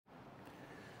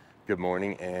Good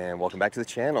morning and welcome back to the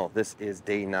channel. This is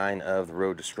day 9 of the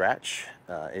road to scratch.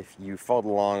 If you followed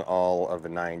along all of the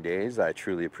 9 days, I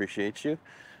truly appreciate you.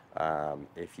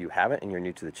 If you haven't and you're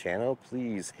new to the channel,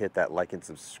 please hit that like and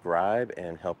subscribe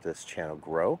and help this channel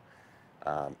grow.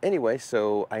 Anyway,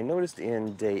 so I noticed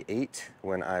in day 8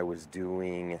 when I was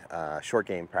doing short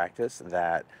game practice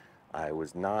that I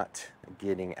was not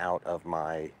getting out of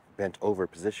my bent over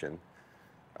position.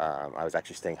 I was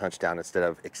actually staying hunched down instead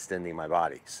of extending my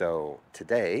body. So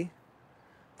today,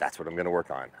 that's what I'm going to work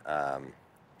on.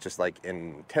 Just like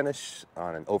in tennis,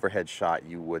 on an overhead shot,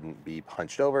 you wouldn't be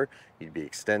hunched over. You'd be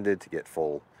extended to get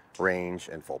full range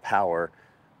and full power.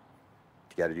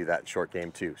 You got to do that in short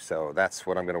game too. So that's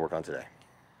what I'm going to work on today.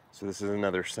 So this is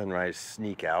another sunrise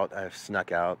sneak out. I've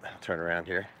snuck out. I'll turn around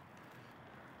here.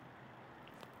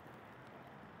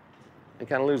 You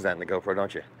kind of lose that in the GoPro,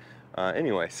 don't you?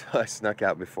 Anyway, so I snuck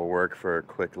out before work for a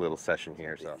quick little session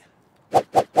here.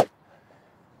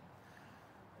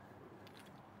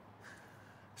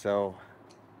 So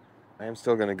I am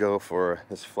still going to go for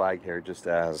this flag here just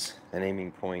as an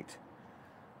aiming point,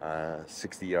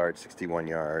 60 yards, 61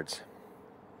 yards.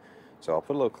 So I'll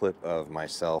put a little clip of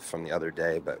myself from the other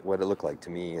day, but what it looked like to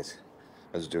me is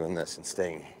I was doing this and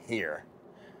staying here,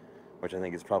 which I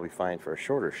think is probably fine for a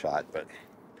shorter shot, but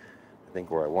I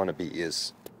think where I want to be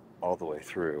is all the way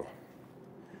through.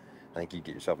 I think you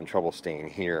get yourself in trouble staying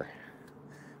here,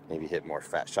 maybe hit more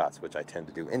fat shots, which I tend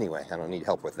to do anyway. I don't need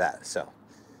help with that, so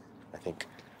I think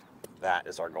that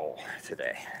is our goal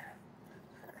today.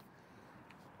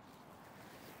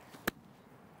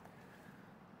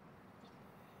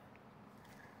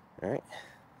 All right,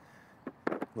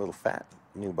 a little fat,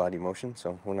 new body motion,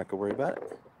 so we're not gonna worry about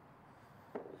it.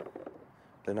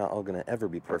 They're not all gonna ever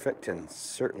be perfect, and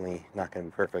certainly not gonna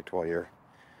be perfect while you're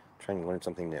trying to learn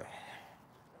something new.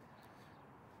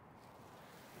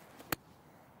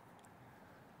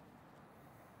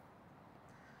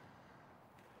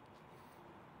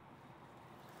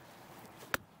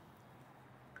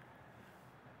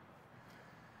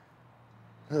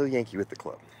 Little Yankee with the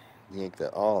club. Yank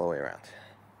that all the way around.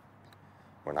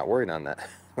 We're not worried on that.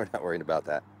 We're not worried about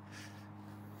that.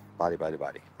 Body, body,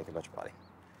 body. Think about your body.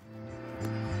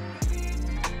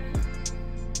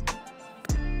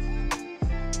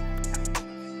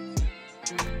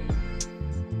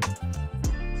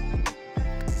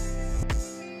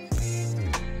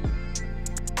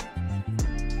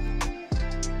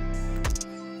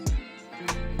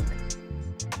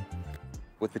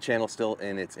 With the channel still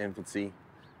in its infancy,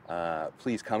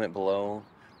 please comment below.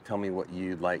 Tell me what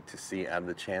you'd like to see out of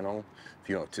the channel. If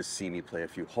you want to see me play a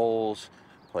few holes,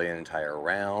 play an entire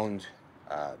round,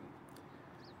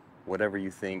 whatever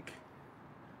you think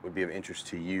would be of interest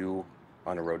to you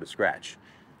on a road to scratch.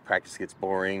 Practice gets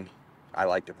boring. I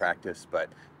like to practice, but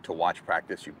to watch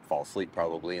practice, you fall asleep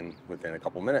probably within a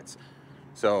couple minutes.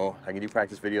 So I can do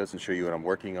practice videos and show you what I'm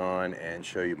working on and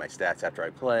show you my stats after I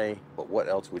play, but what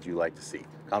else would you like to see?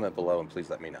 Comment below and please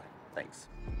let me know. Thanks.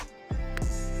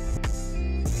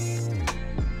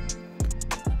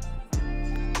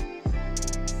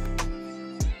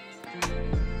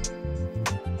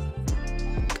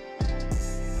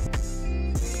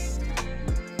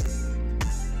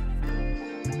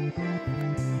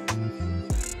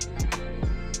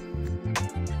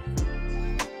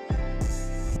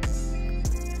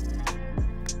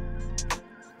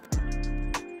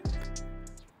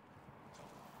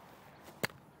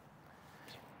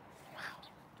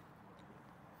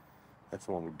 That's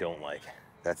the one we don't like.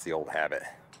 That's the old habit.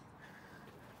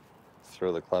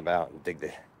 Throw the club out and dig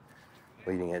the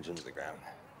leading edge into the ground.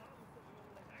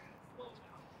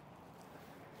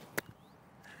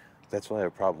 That's what I have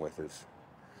a problem with is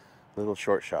little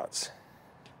short shots.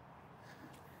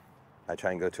 I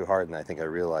try and go too hard and I think I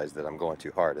realize that I'm going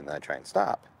too hard and then I try and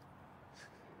stop.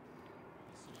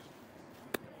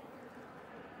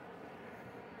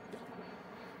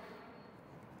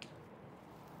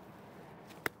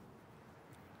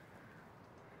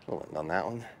 We'll end on that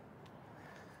one.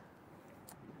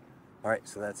 All right,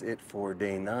 so that's it for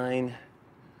day 9.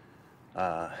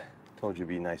 Told you it'd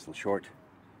be nice and short. A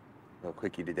little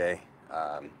quickie today.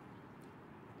 Not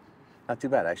too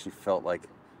bad. I actually felt like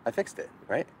I fixed it,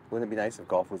 right? Wouldn't it be nice if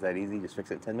golf was that easy? Just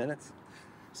fix it in 10 minutes?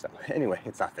 So anyway,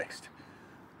 it's not fixed.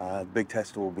 The big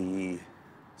test will be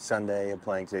Sunday. I'm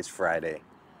playing, today's Friday.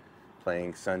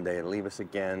 Playing Sunday to leave us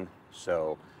again.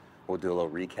 So we'll do a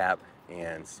little recap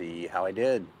and see how I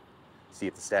did. See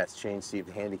if the stats change, see if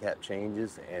the handicap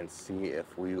changes, and see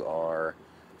if we are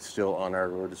still on our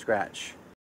road to scratch.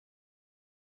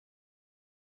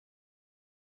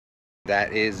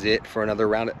 that is it for another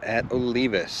round at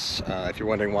Olivas. If you're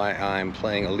wondering why I'm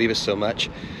playing Olivas so much,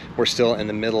 we're still in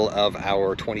the middle of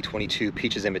our 2022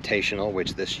 Peaches Invitational,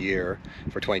 which this year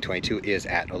for 2022 is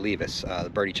at Olivas, the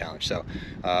Birdie Challenge. So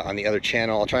on the other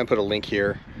channel, I'll try and put a link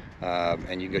here,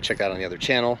 and you can go check that out on the other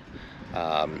channel.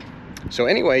 So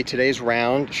anyway, today's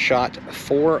round shot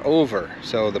 4 over.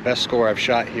 So the best score I've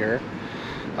shot here.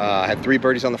 I had 3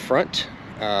 birdies on the front.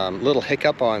 Little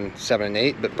hiccup on 7 and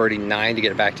 8, but birdie 9 to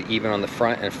get it back to even on the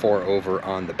front and 4 over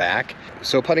on the back.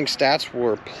 So putting stats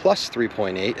were plus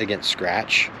 3.8 against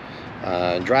scratch.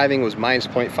 Driving was minus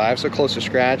 0.5, so close to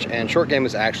scratch, and short game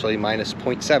was actually minus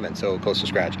 0.7, so close to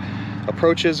scratch.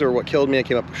 Approaches are what killed me. I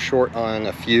came up short on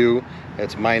a few.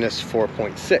 It's minus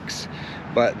 4.6.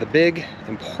 But the big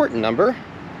important number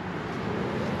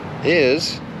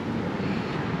is,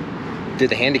 did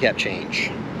the handicap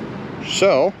change?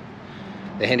 So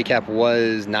the handicap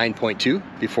was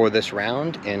 9.2 before this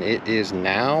round, and it is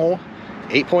now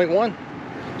 8.1.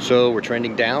 So we're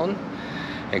trending down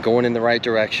and going in the right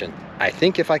direction. I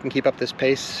think if I can keep up this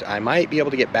pace, I might be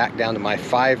able to get back down to my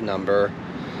 5 number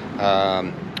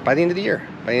by the end of the year,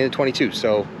 by the end of 22,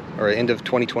 so, or end of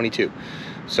 2022.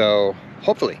 So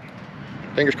hopefully,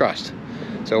 fingers crossed.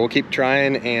 So we'll keep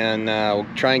trying, and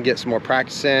we'll try and get some more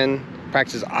practice in.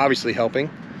 Practice is obviously helping.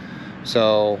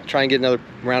 So try and get another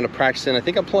round of practice in. I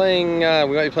think I'm playing,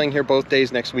 we might be playing here both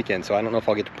days next weekend, so I don't know if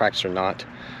I'll get to practice or not,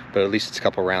 but at least it's a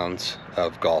couple rounds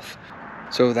of golf.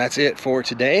 So that's it for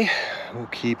today. We'll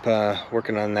keep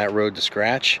working on that road to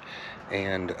scratch,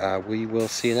 and we will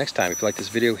see you next time. If you like this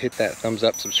video, hit that thumbs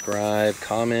up, subscribe,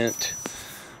 comment,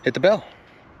 hit the bell.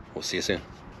 We'll see you soon.